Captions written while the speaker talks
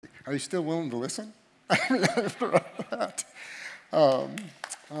Are you still willing to listen? After all that.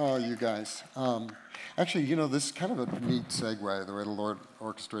 Oh, you guys. Actually, this is kind of a neat segue, the way the Lord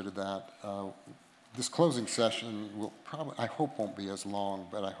orchestrated that. This closing session will probably, I hope, won't be as long,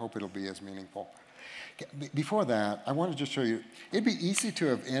 but I hope it'll be as meaningful. Before that, I want to just show you, it'd be easy to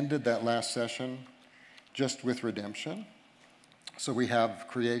have ended that last session just with redemption. So we have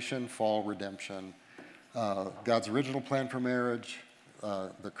creation, fall, redemption, God's original plan for marriage,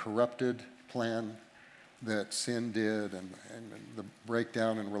 the corrupted plan that sin did, and the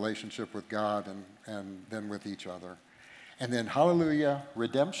breakdown in relationship with God and then with each other. And then, hallelujah,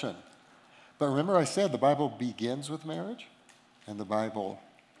 redemption. But remember I said the Bible begins with marriage, and the Bible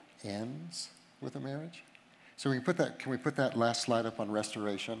ends with a marriage. So can we put that last slide up on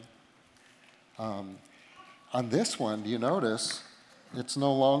restoration? On this one, do you notice it's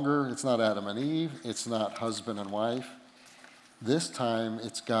not Adam and Eve, it's not husband and wife. This time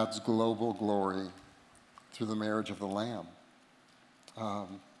it's God's global glory through the marriage of the Lamb.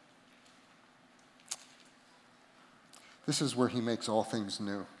 This is where he makes all things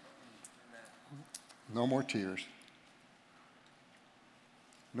new. No more tears.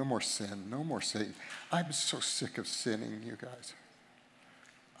 No more sin. No more Satan. I'm so sick of sinning, you guys.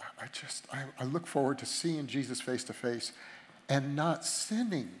 I look forward to seeing Jesus face to face and not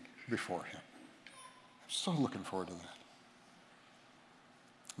sinning before him. I'm so looking forward to that.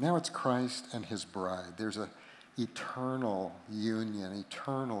 Now it's Christ and his bride. There's an eternal union,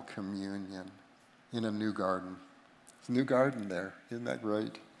 eternal communion in a new garden. It's a new garden there. Isn't that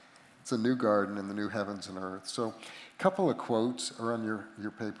great? It's a new garden in the new heavens and earth. So a couple of quotes are on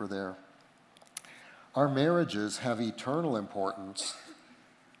your paper there. Our marriages have eternal importance,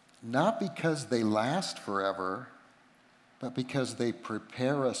 not because they last forever, but because they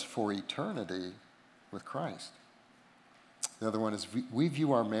prepare us for eternity with Christ. The other one is we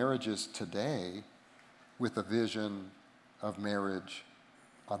view our marriages today with a vision of marriage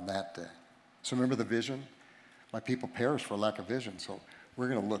on that day. So remember the vision? My people perish for lack of vision. So we're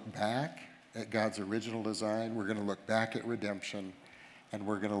going to look back at God's original design. We're going to look back at redemption. And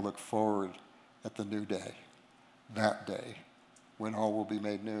we're going to look forward at the new day, that day, when all will be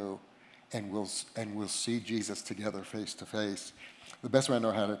made new. And we'll see Jesus together face to face. The best way I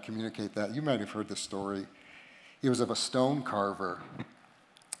know how to communicate that, you might have heard this story. He was of a stone carver,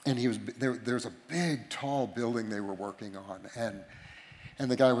 and there's a big, tall building they were working on,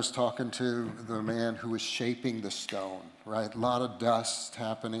 and the guy was talking to the man who was shaping the stone, right? A lot of dust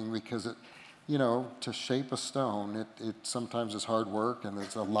happening because to shape a stone, it sometimes is hard work, and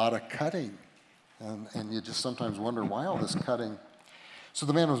there's a lot of cutting, and you just sometimes wonder why all this cutting. So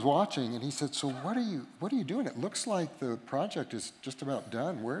the man was watching, and he said, "So what are you doing? It looks like the project is just about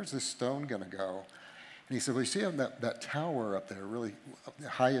done. Where's this stone going to go?" And he said, "Well, you see that tower up there, really the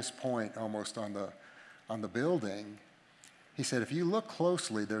highest point almost on the building." He said, "If you look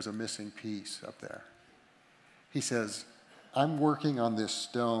closely, there's a missing piece up there." He says, "I'm working on this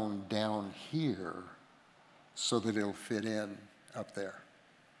stone down here so that it'll fit in up there."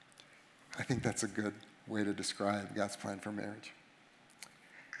 I think that's a good way to describe God's plan for marriage.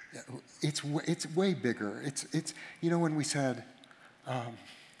 It's way bigger. It's when we said,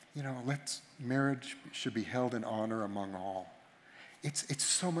 marriage should be held in honor among all. It's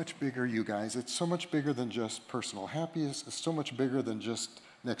so much bigger, you guys. It's so much bigger than just personal happiness. It's so much bigger than just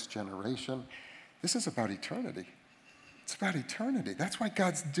next generation. This is about eternity. It's about eternity. That's why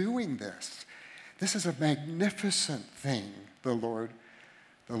God's doing this. This is a magnificent thing the Lord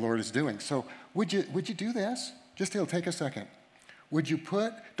is doing. So would you do this? It'll take a second.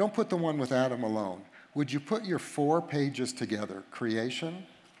 Don't put the one with Adam alone. Would you put your 4 pages together? Creation,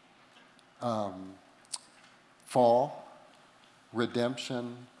 fall,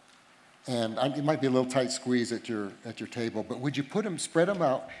 redemption, and it might be a little tight squeeze at your table, but would you spread them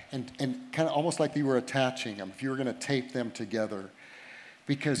out and kind of almost like you were attaching them, if you were going to tape them together?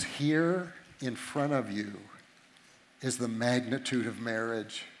 Because here in front of you is the magnitude of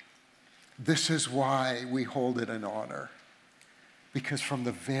marriage. This is why we hold it in honor. Because from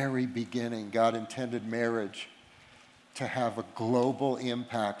the very beginning, God intended marriage to have a global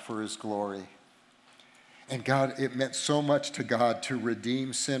impact for his glory. And it meant so much to God to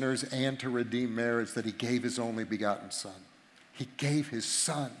redeem sinners and to redeem marriage that he gave his only begotten son. He gave his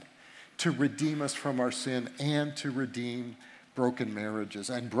son to redeem us from our sin and to redeem broken marriages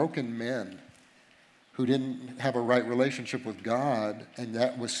and broken men who didn't have a right relationship with God, and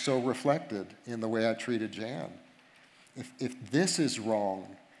that was so reflected in the way I treated Jan. If this is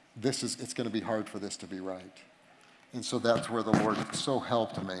wrong, it's going to be hard for this to be right. And so that's where the Lord so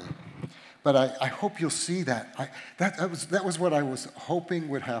helped me. But I hope you'll see that. That was what I was hoping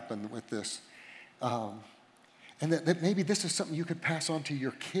would happen with this. And that maybe this is something you could pass on to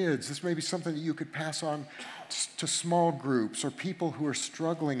your kids. This may be something that you could pass on to small groups or people who are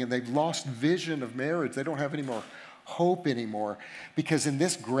struggling and they've lost vision of marriage. They don't have any more hope anymore. Because in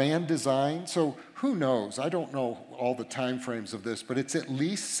this grand design, so who knows? I don't know all the time frames of this, but it's at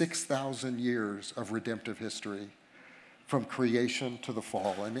least 6,000 years of redemptive history from creation to the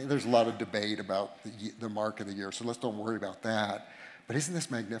fall. I mean, there's a lot of debate about the mark of the year, so let's don't worry about that. But isn't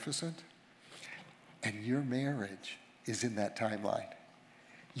this magnificent? And your marriage is in that timeline.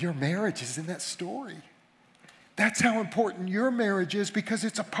 Your marriage is in that story. That's how important your marriage is because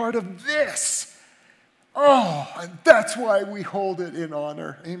it's a part of this. Oh, and that's why we hold it in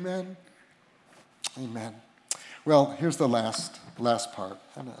honor. Amen? Amen. Well, here's the last part.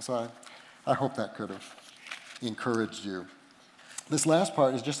 So I hope that could have encouraged you. This last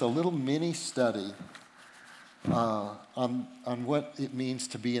part is just a little mini study on what it means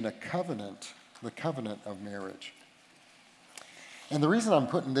to be in a covenant, the covenant of marriage. And the reason I'm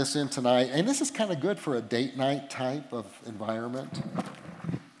putting this in tonight, and this is kind of good for a date night type of environment,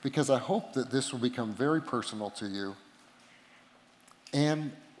 because I hope that this will become very personal to you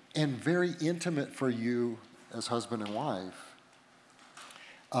and very intimate for you as husband and wife.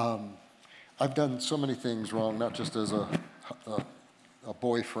 I've done so many things wrong, not just as a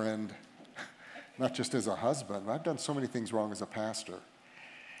boyfriend, not just as a husband. I've done so many things wrong as a pastor.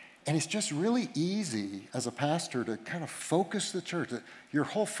 And it's just really easy as a pastor to kind of focus the church. That your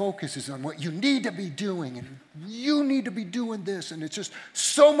whole focus is on what you need to be doing, and you need to be doing this. And it's just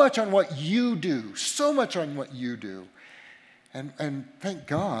so much on what you do, so much on what you do. And thank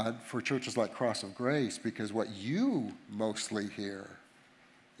God for churches like Cross of Grace, because what you mostly hear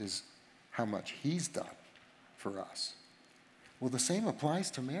is how much He's done for us. Well, the same applies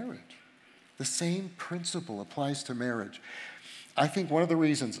to marriage. The same principle applies to marriage. I think one of the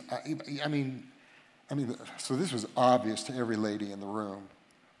reasons, so this was obvious to every lady in the room.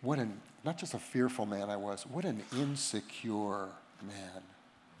 Not just a fearful man I was, what an insecure man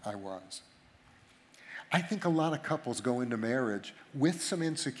I was. I think a lot of couples go into marriage with some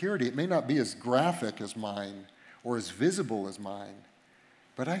insecurity. It may not be as graphic as mine or as visible as mine,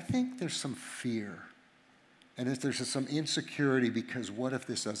 but I think there's some fear. And there's some insecurity because what if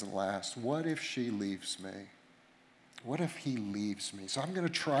this doesn't last? What if she leaves me? What if he leaves me? So I'm going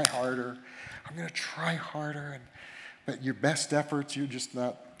to try harder. But your best efforts, you're just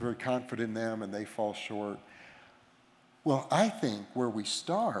not very confident in them and they fall short. Well, I think where we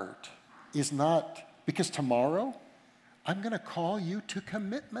start is not, because tomorrow I'm going to call you to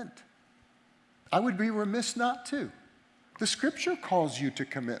commitment. I would be remiss not to. The Scripture calls you to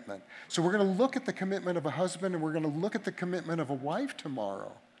commitment. So we're going to look at the commitment of a husband and we're going to look at the commitment of a wife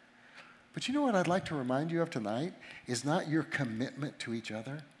tomorrow. But you know what I'd like to remind you of tonight is not your commitment to each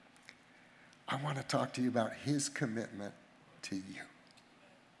other. I want to talk to you about His commitment to you.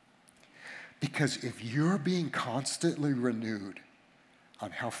 Because if you're being constantly renewed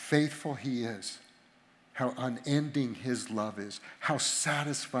on how faithful He is, how unending His love is, how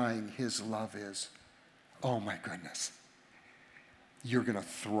satisfying His love is, oh my goodness, you're going to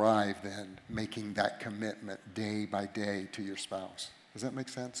thrive then making that commitment day by day to your spouse. Does that make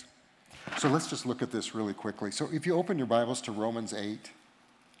sense? So let's just look at this really quickly. So if you open your Bibles to Romans 8,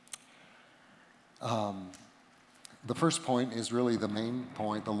 the first point is really the main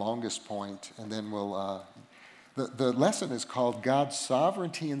point, the longest point, and then the lesson is called God's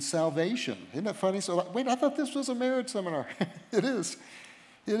Sovereignty and Salvation. Isn't that funny? So, wait, I thought this was a marriage seminar. It is.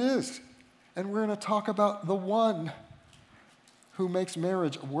 It is. And we're going to talk about the one who makes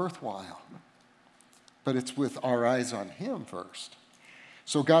marriage worthwhile. But it's with our eyes on Him first.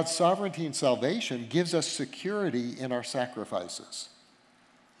 So God's sovereignty and salvation gives us security in our sacrifices.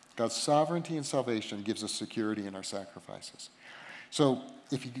 God's sovereignty and salvation gives us security in our sacrifices. So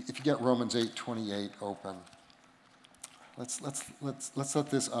if you get Romans 8:28 open, let's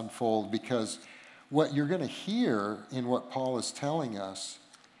let this unfold, because what you're going to hear in what Paul is telling us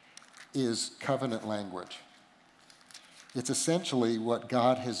is covenant language. It's essentially what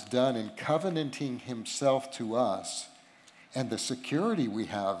God has done in covenanting Himself to us and the security we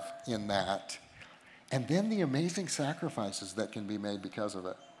have in that, and then the amazing sacrifices that can be made because of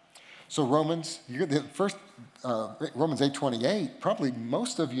it. So Romans 8:28, probably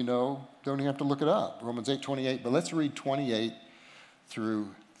most of you know, don't even have to look it up, Romans 8:28, but let's read 28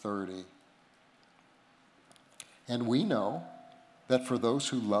 through 30. And we know that for those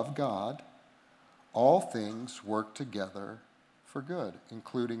who love God, all things work together for good,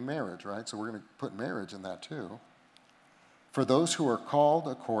 including marriage, right? So we're going to put marriage in that too. for those who are called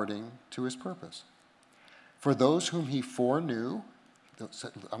according to his purpose. For those whom he foreknew,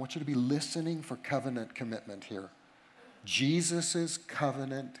 I want you to be listening for covenant commitment here. Jesus'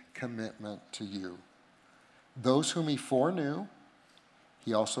 covenant commitment to you. Those whom he foreknew,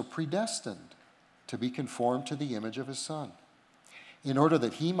 he also predestined to be conformed to the image of his Son, in order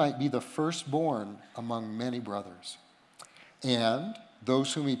that he might be the firstborn among many brothers. And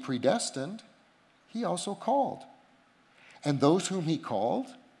those whom he predestined, he also called. And those whom he called,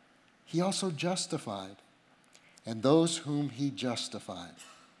 he also justified. And those whom he justified,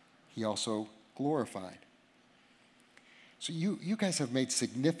 he also glorified. So you guys have made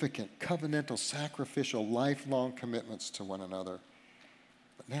significant covenantal, sacrificial, lifelong commitments to one another.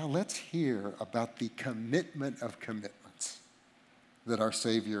 But now let's hear about the commitment of commitments that our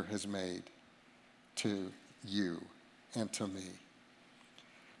Savior has made to you and to me.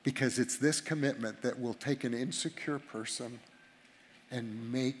 Because it's this commitment that will take an insecure person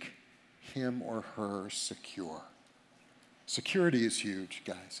and make him or her secure. Security is huge,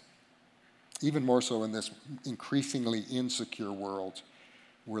 guys. Even more so in this increasingly insecure world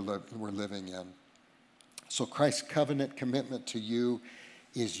we're living in. So Christ's covenant commitment to you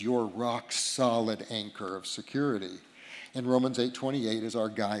is your rock-solid anchor of security. And Romans 8:28 is our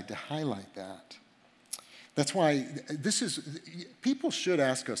guide to highlight that. That's why people should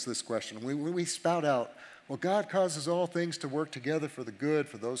ask us this question. When we spout out, well, God causes all things to work together for the good,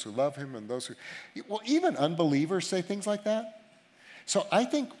 for those who love him and those who, well, even unbelievers say things like that. So I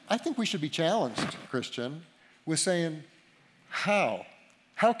think we should be challenged, Christian, with saying, how?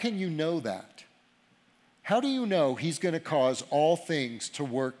 How can you know that? How do you know he's going to cause all things to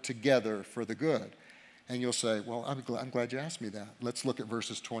work together for the good? And you'll say, well, I'm glad you asked me that. Let's look at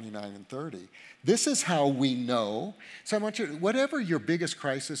verses 29 and 30. This is how we know. So I want you, whatever your biggest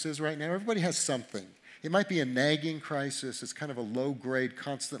crisis is right now, everybody has something. It might be a nagging crisis. It's kind of a low grade,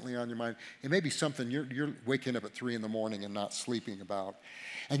 constantly on your mind. It may be something you're waking up at 3 a.m. and not sleeping about.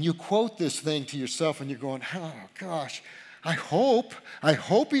 And you quote this thing to yourself and you're going, oh gosh, I hope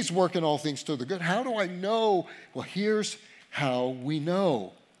he's working all things to the good. How do I know? Well, here's how we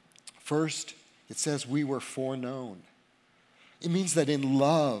know. First, it says we were foreknown. It means that in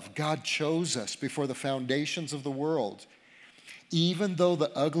love, God chose us before the foundations of the world, even though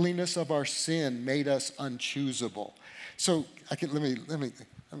the ugliness of our sin made us unchoosable. So let me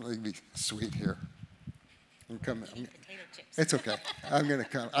be sweet here. Potato chips. It's okay. I'm going to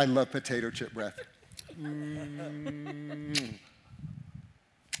come. I love potato chip breath.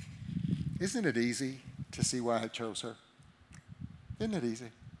 Isn't it easy to see why I chose her? Isn't it easy?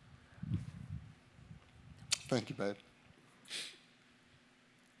 Thank you, babe.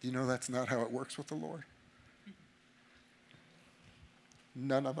 Do you know that's not how it works with the Lord?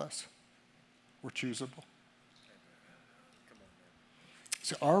 None of us were choosable.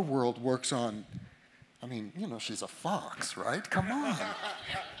 So our world works on, she's a fox, right? Come on.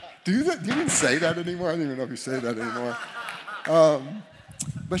 Do you even say that anymore? I don't even know if you say that anymore.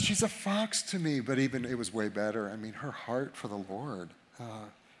 But she's a fox to me, but even it was way better. Her heart for the Lord.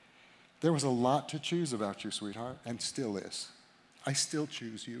 There was a lot to choose about you, sweetheart, and still is. I still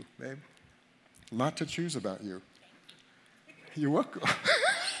choose you, babe. A lot to choose about you. You're welcome.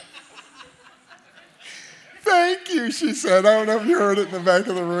 Thank you, she said. I don't know if you heard it in the back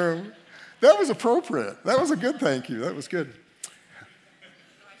of the room. That was appropriate. That was a good thank you. That was good.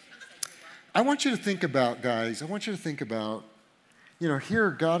 I want you to think about, guys,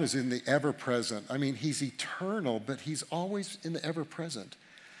 here God is in the ever-present. He's eternal, but he's always in the ever-present.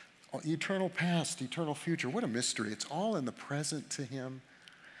 Eternal past, eternal future. What a mystery. It's all in the present to him.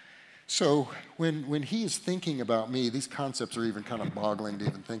 So when he is thinking about me, these concepts are even kind of boggling to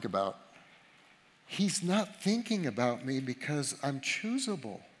even think about. He's not thinking about me because I'm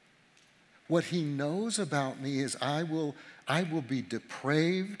choosable. What he knows about me is I will be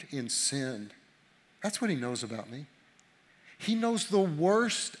depraved in sin. That's what he knows about me. He knows the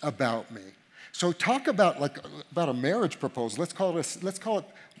worst about me. So talk about a marriage proposal. Let's call it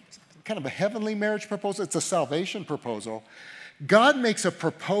kind of a heavenly marriage proposal. It's a salvation proposal. God makes a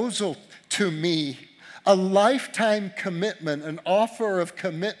proposal to me, a lifetime commitment, an offer of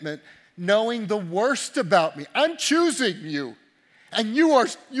commitment, knowing the worst about me. I'm choosing you, and you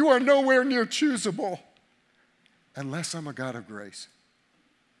are nowhere near choosable unless I'm a God of grace,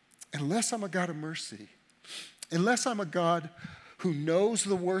 unless I'm a God of mercy, unless I'm a God who knows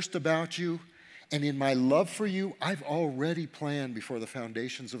the worst about you. And in my love for you, I've already planned before the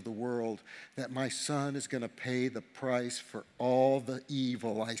foundations of the world that my Son is going to pay the price for all the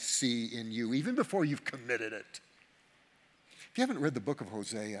evil I see in you, even before you've committed it. If you haven't read the book of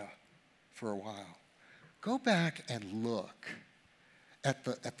Hosea for a while, Go back and look at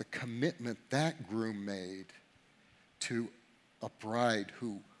the commitment that groom made to a bride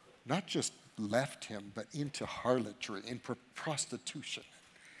who not just left him, but into harlotry, into prostitution.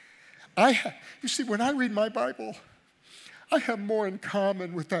 You see, when I read my Bible, I have more in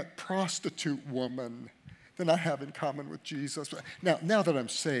common with that prostitute woman than I have in common with Jesus. Now that I'm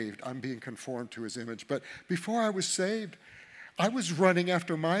saved, I'm being conformed to his image. But before I was saved, I was running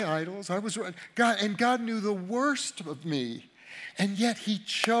after my idols. God knew the worst of me. And yet he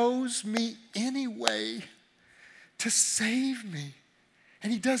chose me anyway to save me.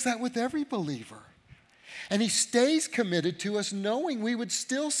 And he does that with every believer. And he stays committed to us knowing we would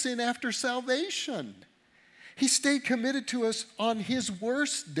still sin after salvation. He stayed committed to us on his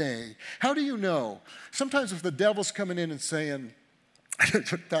worst day. How do you know? Sometimes if the devil's coming in and saying,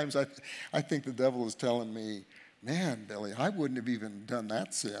 sometimes I think the devil is telling me, man, Billy, I wouldn't have even done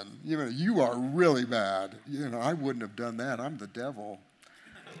that sin. You are really bad. I wouldn't have done that. I'm the devil.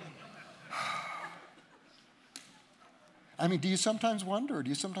 I mean, do you sometimes wonder,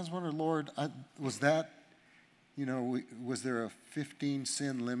 Lord, was there a 15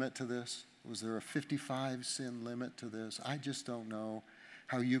 sin limit to this? Was there a 55 sin limit to this? I just don't know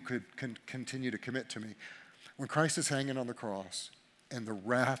how you could continue to commit to me. When Christ is hanging on the cross and the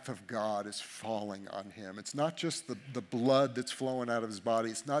wrath of God is falling on him, it's not just the blood that's flowing out of his body.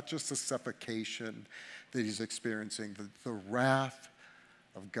 It's not just the suffocation that he's experiencing. The wrath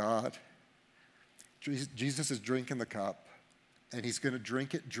of God. Jesus is drinking the cup, and he's going to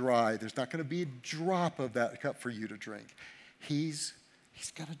drink it dry. There's not going to be a drop of that cup for you to drink. He's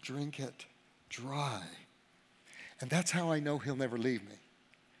going to drink it dry. And that's how I know he'll never leave me.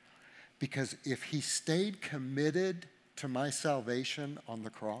 Because if he stayed committed to my salvation on the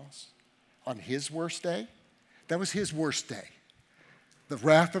cross, on his worst day, that was his worst day. The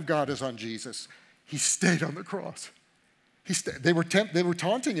wrath of God is on Jesus. He stayed on the cross. They were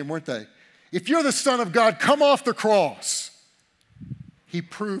taunting him, weren't they? If you're the Son of God, come off the cross. He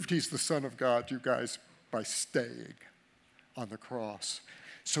proved he's the Son of God, you guys, by staying on the cross.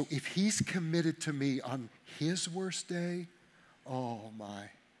 So if he's committed to me on his worst day, oh my,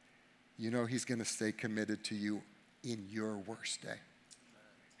 he's going to stay committed to you in your worst day.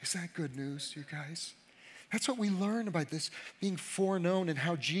 Is that good news, you guys? That's what we learn about this being foreknown and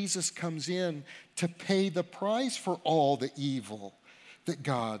how Jesus comes in to pay the price for all the evil that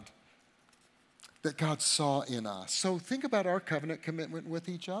God saw in us. So think about our covenant commitment with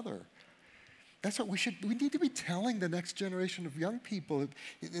each other. That's what we need to be telling the next generation of young people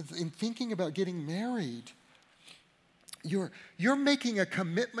in thinking about getting married. You're making a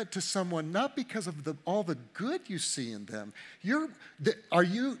commitment to someone not because of all the good you see in them.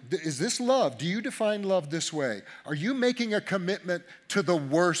 Is this love? Do you define love this way? Are you making a commitment to the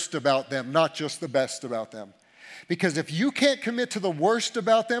worst about them, not just the best about them? Because if you can't commit to the worst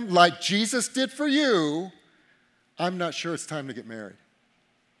about them like Jesus did for you, I'm not sure it's time to get married.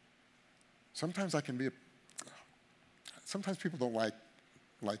 Sometimes sometimes people don't like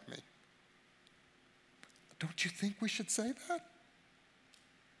me. Don't you think we should say that?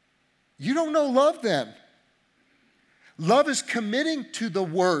 You don't know love then. Love is committing to the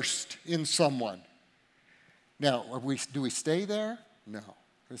worst in someone. Now, do we stay there? No.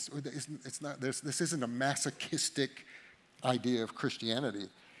 This isn't a masochistic idea of Christianity.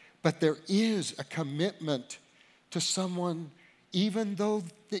 But there is a commitment to someone even though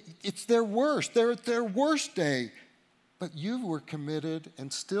it's their worst. They're at their worst day. But you were committed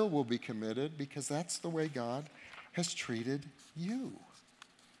and still will be committed because that's the way God has treated you.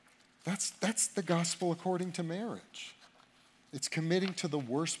 That's the gospel according to marriage. It's committing to the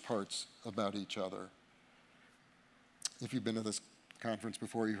worst parts about each other. If you've been to this conference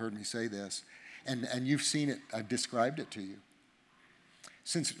before, you heard me say this, and you've seen it, I've described it to you.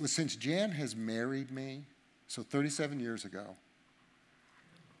 Since Jan has married me, so 37 years ago,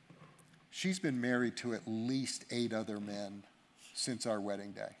 she's been married to at least 8 other men since our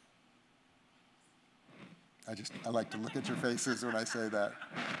wedding day. I like to look at your faces when I say that.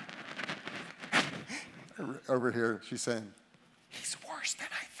 Over here, she's saying, he's worse than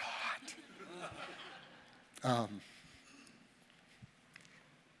I thought.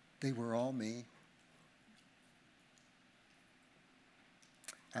 They were all me.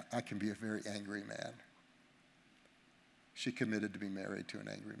 I can be a very angry man. She committed to be married to an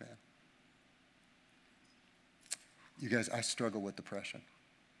angry man. You guys, I struggle with depression.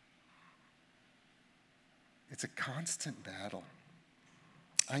 It's a constant battle.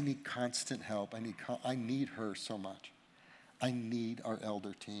 I need constant help. I need her so much. I need our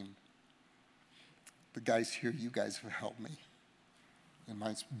elder team. The guys here, you guys have helped me. in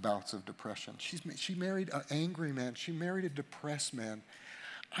my bouts of depression. She married an angry man. She married a depressed man.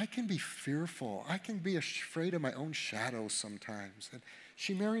 I can be fearful. I can be afraid of my own shadows sometimes. And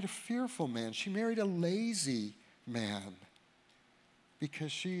she married a fearful man. She married a lazy man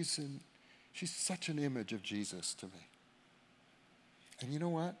because she's such an image of Jesus to me. And you know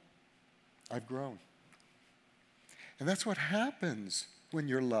what? I've grown. And that's what happens when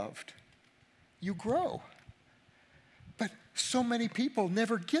you're loved. You grow. But so many people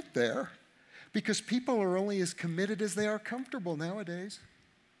never get there because people are only as committed as they are comfortable nowadays.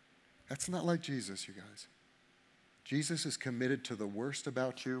 That's not like Jesus, you guys. Jesus is committed to the worst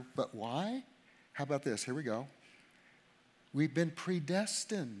about you. But why? How about this? Here we go. We've been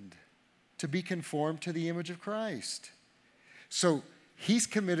predestined to be conformed to the image of Christ. So he's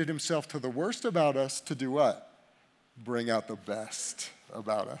committed himself to the worst about us to do what? Bring out the best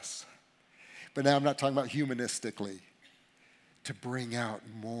about us. But now I'm not talking about humanistically. To bring out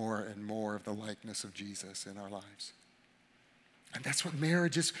more and more of the likeness of Jesus in our lives. And that's what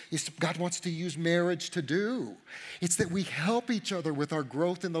marriage is. God wants to use marriage to do. It's that we help each other with our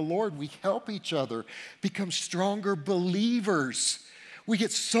growth in the Lord. We help each other become stronger believers. We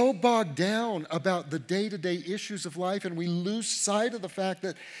get so bogged down about the day-to-day issues of life, and we lose sight of the fact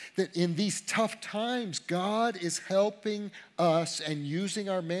that in these tough times, God is helping us and using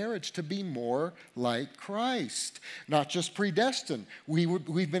our marriage to be more like Christ. Not just predestined.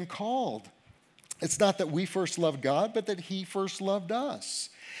 We've been called. It's not that we first loved God, but that he first loved us.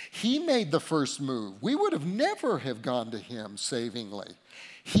 He made the first move. We would have never have gone to him savingly.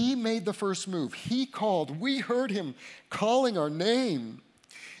 He made the first move. He called. We heard him calling our name.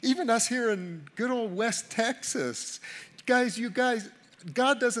 Even us here in good old West Texas. You guys,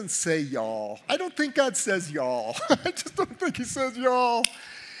 God doesn't say y'all. I don't think God says y'all. I just don't think he says y'all.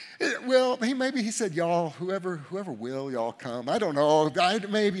 Maybe he said y'all, whoever will, y'all come. I don't know,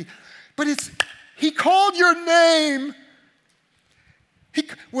 maybe. But he called your name.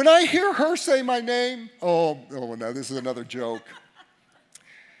 When I hear her say my name, oh no, this is another joke.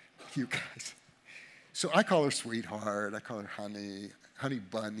 You guys. So I call her sweetheart. I call her honey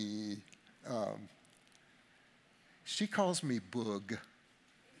bunny. She calls me Boog.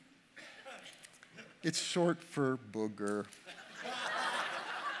 It's short for booger.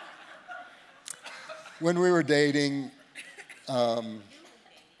 When we were dating,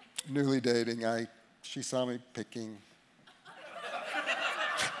 newly dating, she saw me picking.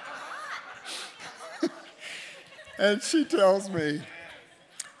 And she tells me,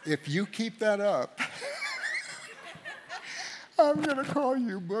 if you keep that up, I'm going to call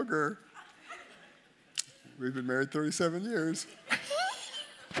you Booger. We've been married 37 years.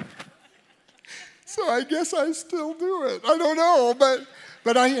 So I guess I still do it. I don't know,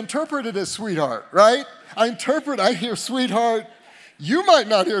 but I interpret it as sweetheart, right? I hear sweetheart. You might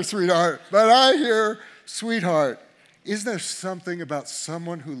not hear sweetheart, but I hear sweetheart. Isn't there something about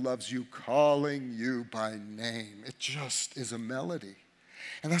someone who loves you calling you by name? It just is a melody.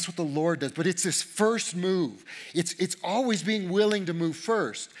 And that's what the Lord does. But it's this first move. It's always being willing to move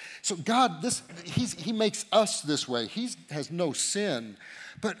first. So God, he makes us this way. He has no sin.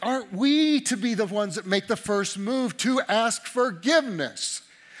 But aren't we to be the ones that make the first move to ask forgiveness?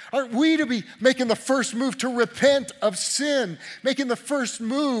 Aren't we to be making the first move to repent of sin? Making the first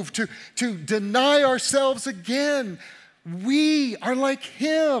move to deny ourselves again? We are like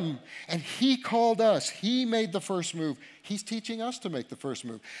him. And he called us. He made the first move. He's teaching us to make the first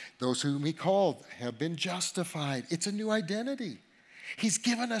move. Those whom he called have been justified. It's a new identity. He's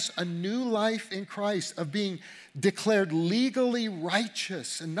given us a new life in Christ of being declared legally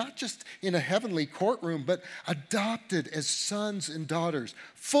righteous, and not just in a heavenly courtroom, but adopted as sons and daughters,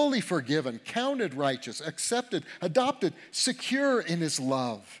 fully forgiven, counted righteous, accepted, adopted, secure in his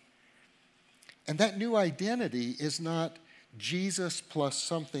love. And that new identity is not Jesus plus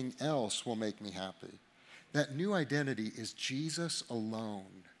something else will make me happy. That new identity is Jesus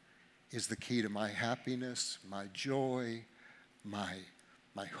alone is the key to my happiness, my joy,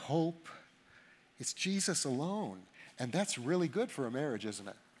 my hope. It's Jesus alone. And that's really good for a marriage, isn't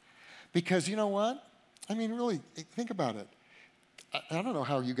it? Because you know what? I mean, really, think about it. I don't know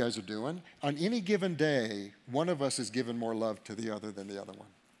how you guys are doing. On any given day, one of us is giving more love to the other than the other one.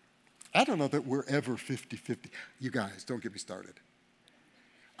 I don't know that we're ever 50-50. You guys, don't get me started.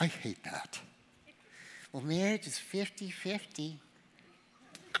 I hate that. Well, marriage is 50-50.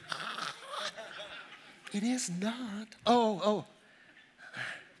 It is not. Oh.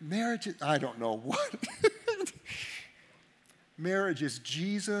 Marriage is, I don't know what. Marriage is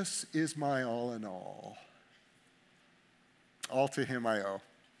Jesus is my all in all. All to him I owe.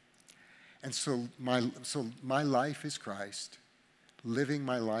 And so my life is Christ. living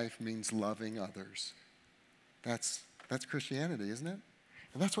my life means loving others. That's Christianity, isn't it?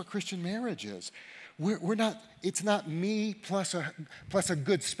 And that's what Christian marriage is. We're not, it's not me plus a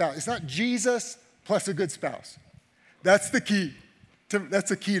good spouse. It's not Jesus plus a good spouse. That's the key. That's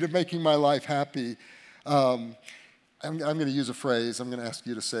the key to making my life happy. I'm going to use a phrase. I'm going to ask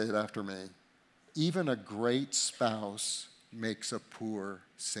you to say it after me. Even a great spouse makes a poor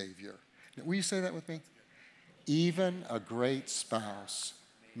savior. Will you say that with me? Even a great spouse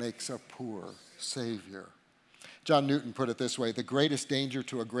makes a poor savior. John Newton put it this way: the greatest danger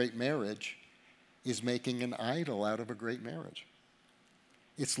to a great marriage is making an idol out of a great marriage.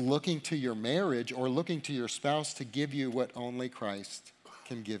 It's looking to your marriage or looking to your spouse to give you what only Christ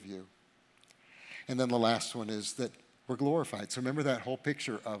can give you. And then the last one is that we're glorified. So remember that whole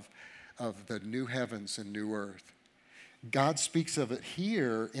picture of the new heavens and new earth. God speaks of it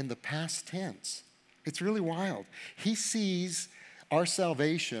here in the past tense. It's really wild. He sees our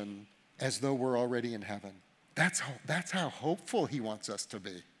salvation as though we're already in heaven. That's how hopeful he wants us to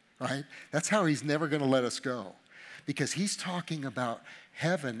be, right? That's how he's never going to let us go, because he's talking about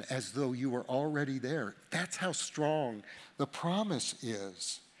heaven as though you were already there. That's how strong the promise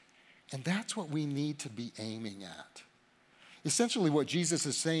is. And that's what we need to be aiming at. Essentially, what Jesus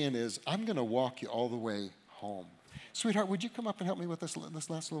is saying is, I'm going to walk you all the way home. Sweetheart, would you come up and help me with this last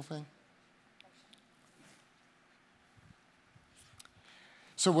little thing?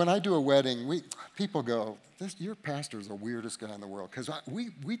 So when I do a wedding, people go, your pastor's the weirdest guy in the world, because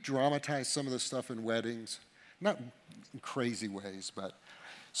we dramatize some of this stuff in weddings, not in crazy ways, but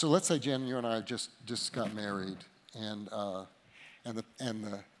so let's say Jen, you and I just got married, and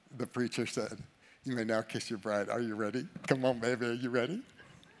the preacher said, "You may now kiss your bride. Are you ready? Come on, baby, are you ready?"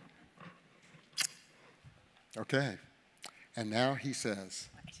 Okay, and now he says,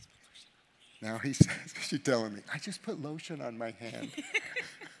 she's telling me, I just put lotion on my hand.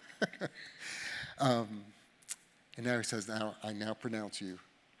 And now he says, I now pronounce you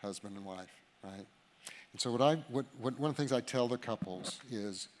husband and wife, right? And so one of the things I tell the couples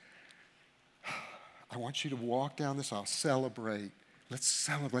is, I want you to walk down this aisle, celebrate. Let's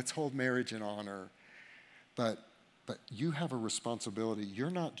celebrate. Let's hold marriage in honor. But you have a responsibility. You're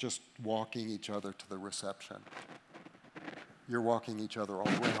not just walking each other to the reception. You're walking each other all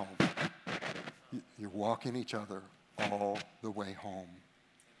the way home. You're walking each other all the way home.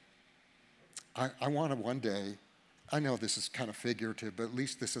 I want to one day, I know this is kind of figurative, but at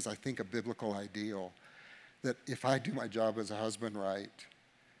least this is, I think, a biblical ideal, that if I do my job as a husband right,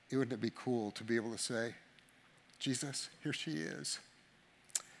 wouldn't it be cool to be able to say, Jesus, here she is.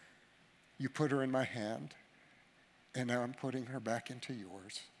 You put her in my hand, and now I'm putting her back into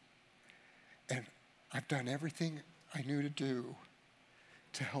yours. And I've done everything I knew to do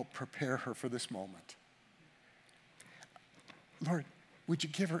to help prepare her for this moment. Lord, would you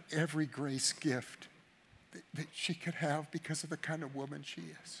give her every grace gift that she could have because of the kind of woman she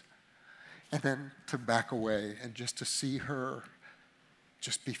is? And then to back away and just to see her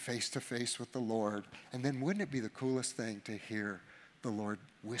just be face to face with the Lord. And then wouldn't it be the coolest thing to hear the Lord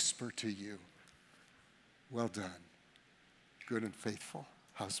whisper to you, well done, good and faithful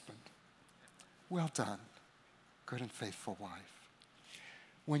husband. Well done, good and faithful wife.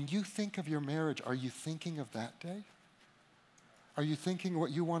 When you think of your marriage, are you thinking of that day? Are you thinking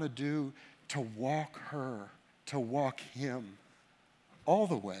what you want to do to walk her, to walk him all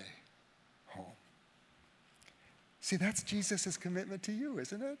the way home? See, that's Jesus' commitment to you,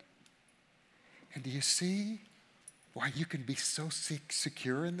 isn't it? And do you see why you can be so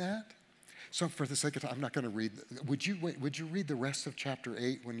secure in that? So for the sake of time, I'm not going to read. Would you read the rest of chapter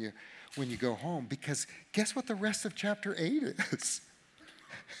 8 when you go home? Because guess what the rest of chapter 8 is?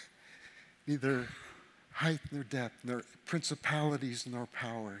 Neither height nor depth, nor principalities nor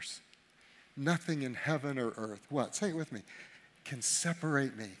powers, nothing in heaven or earth. What? Say it with me. Can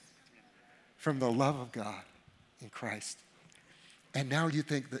separate me from the love of God in Christ. And now you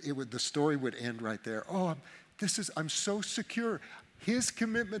think that the story would end right there. Oh, I'm so secure. His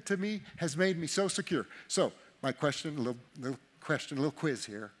commitment to me has made me so secure. So my question, a little quiz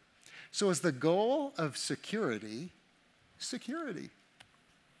here. So is the goal of security?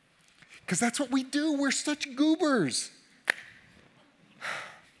 Because that's what we do. We're such goobers.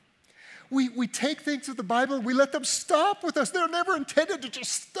 We take things of the Bible, we let them stop with us. They're never intended to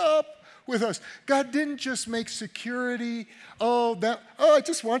just stop with us. God didn't just make security, I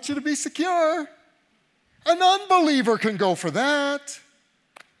just want you to be secure. An unbeliever can go for that.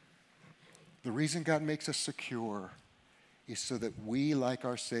 The reason God makes us secure is so that we, like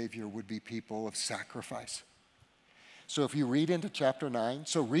our Savior, would be people of sacrifice. So if you read into chapter 9,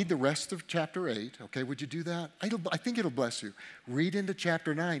 so read the rest of chapter 8, okay, would you do that? I think it'll bless you. Read into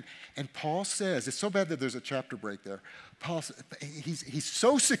chapter 9, and Paul says, it's so bad that there's a chapter break there. Paul, he's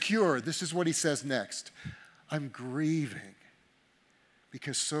so secure, this is what he says next. I'm grieving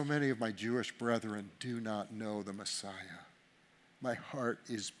because so many of my Jewish brethren do not know the Messiah. My heart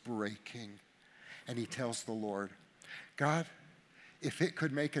is breaking. And he tells the Lord, God, if it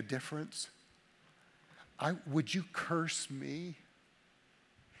could make a difference, would you curse me?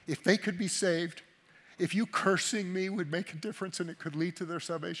 If they could be saved, if you cursing me would make a difference and it could lead to their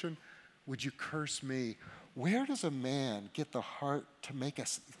salvation, would you curse me? Where does a man get the heart to make a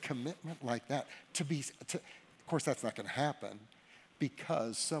commitment like that? Of course, that's not going to happen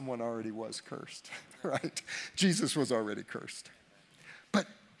because someone already was cursed, right? Jesus was already cursed. But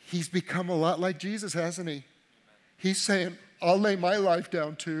he's become a lot like Jesus, hasn't he? He's saying, I'll lay my life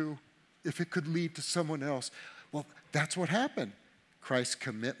down too if it could lead to someone else. Well, that's what happened. Christ's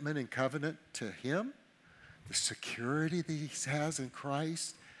commitment and covenant to him, the security that he has in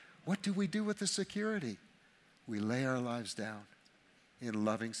Christ. What do we do with the security? We lay our lives down in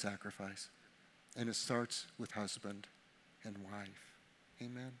loving sacrifice. And it starts with husband and wife.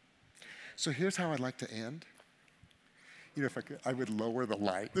 Amen. So here's how I'd like to end. You know, if I could, I would lower the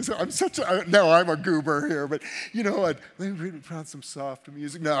light. I'm a goober here, but you know what? Let me put on some soft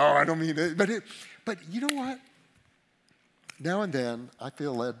music. No, I don't mean it. But you know what? Now and then, I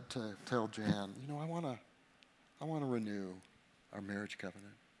feel led to tell Jan, you know, I want to renew our marriage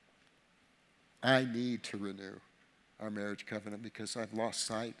covenant. I need to renew our marriage covenant because I've lost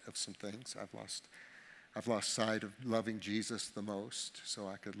sight of some things. I've lost sight of loving Jesus the most, so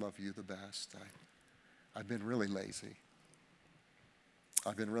I could love you the best. I've been really lazy.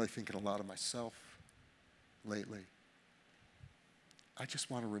 I've been really thinking a lot of myself lately. I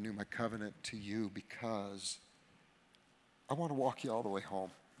just want to renew my covenant to you because I want to walk you all the way home.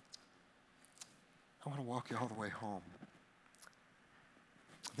 I want to walk you all the way home.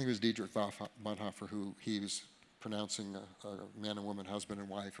 I think it was Dietrich Bonhoeffer who he was pronouncing a man and woman, husband and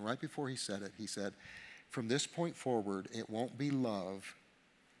wife. And right before he said it, he said, from this point forward, it won't be love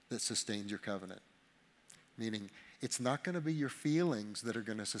that sustains your covenant. Meaning, it's not going to be your feelings that are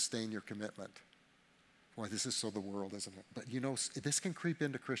going to sustain your commitment. Boy, this is so the world, isn't it? But you know, this can creep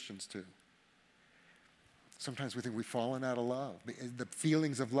into Christians too. Sometimes we think we've fallen out of love. The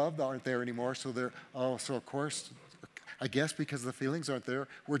feelings of love aren't there anymore, so of course, I guess because the feelings aren't there,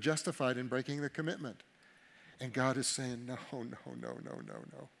 we're justified in breaking the commitment. And God is saying, no.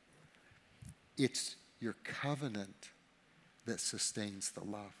 It's your covenant that sustains the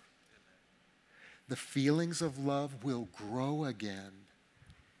love. The feelings of love will grow again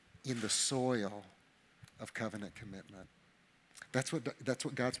in the soil of covenant commitment. That's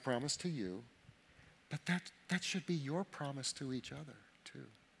what God's promised to you, but that should be your promise to each other too.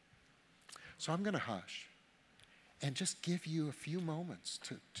 So I'm going to hush and just give you a few moments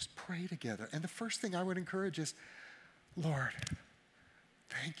to just pray together. And the first thing I would encourage is, Lord,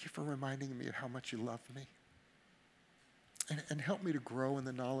 thank you for reminding me of how much you love me. And help me to grow in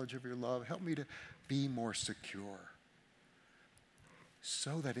the knowledge of your love. Help me to be more secure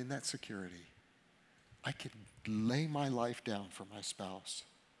so that in that security, I could lay my life down for my spouse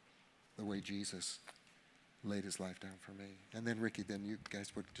the way Jesus laid his life down for me. And then, Ricky, then you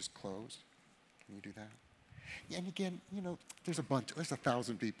guys would just close. Can you do that? And again, you know, there's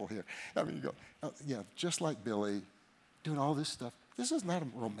 1,000 people here. I mean, you go, just like Billy, doing all this stuff. This is not a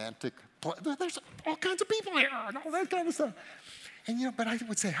romantic play. There's all kinds of people here and all that kind of stuff. And you know, but I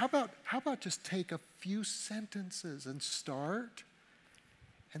would say, how about just take a few sentences and start,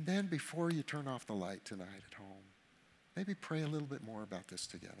 and then before you turn off the light tonight at home, maybe pray a little bit more about this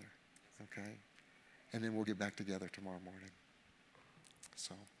together, okay? And then we'll get back together tomorrow morning.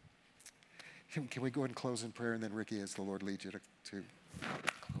 So, can we go ahead and close in prayer, and then Ricky, as the Lord leads you to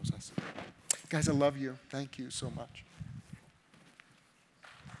close us. Guys, I love you. Thank you so much.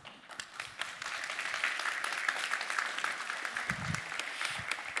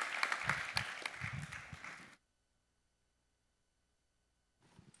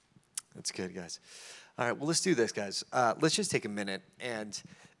 That's good, guys. All right, well, let's do this, guys. Let's just take a minute, and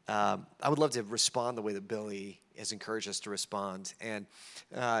I would love to respond the way that Billy has encouraged us to respond. And,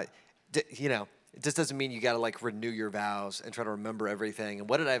 you know, it just doesn't mean you got to, like, renew your vows and try to remember everything. And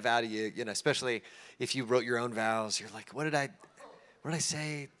what did I vow to you? You know, especially if you wrote your own vows, you're like, what did I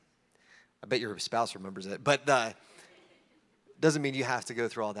say? I bet your spouse remembers it. But doesn't mean you have to go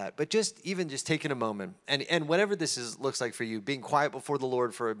through all that. But just taking a moment, and whatever this looks like for you, being quiet before the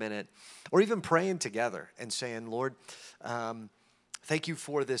Lord for a minute, or even praying together and saying, Lord, thank you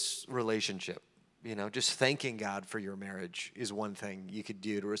for this relationship. Just thanking God for your marriage is one thing you could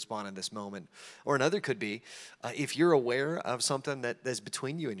do to respond in this moment. Or another could be, if you're aware of something that's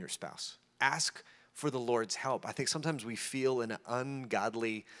between you and your spouse, ask for the Lord's help. I think sometimes we feel an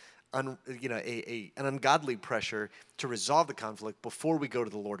ungodly, an ungodly pressure to resolve the conflict before we go to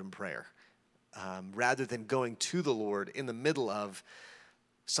the Lord in prayer, rather than going to the Lord in the middle of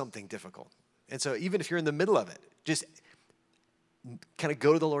something difficult. And so even if you're in the middle of it, just kind of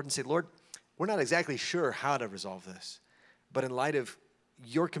go to the Lord and say, Lord, we're not exactly sure how to resolve this, but in light of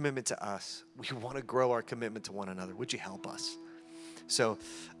your commitment to us, we want to grow our commitment to one another. Would you help us? So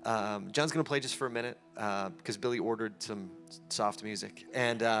John's going to play just for a minute because Billy ordered some soft music.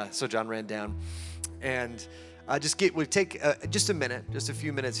 And so John ran down. And we'll take just a minute, just a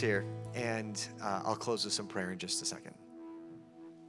few minutes here, and I'll close with some prayer in just a second.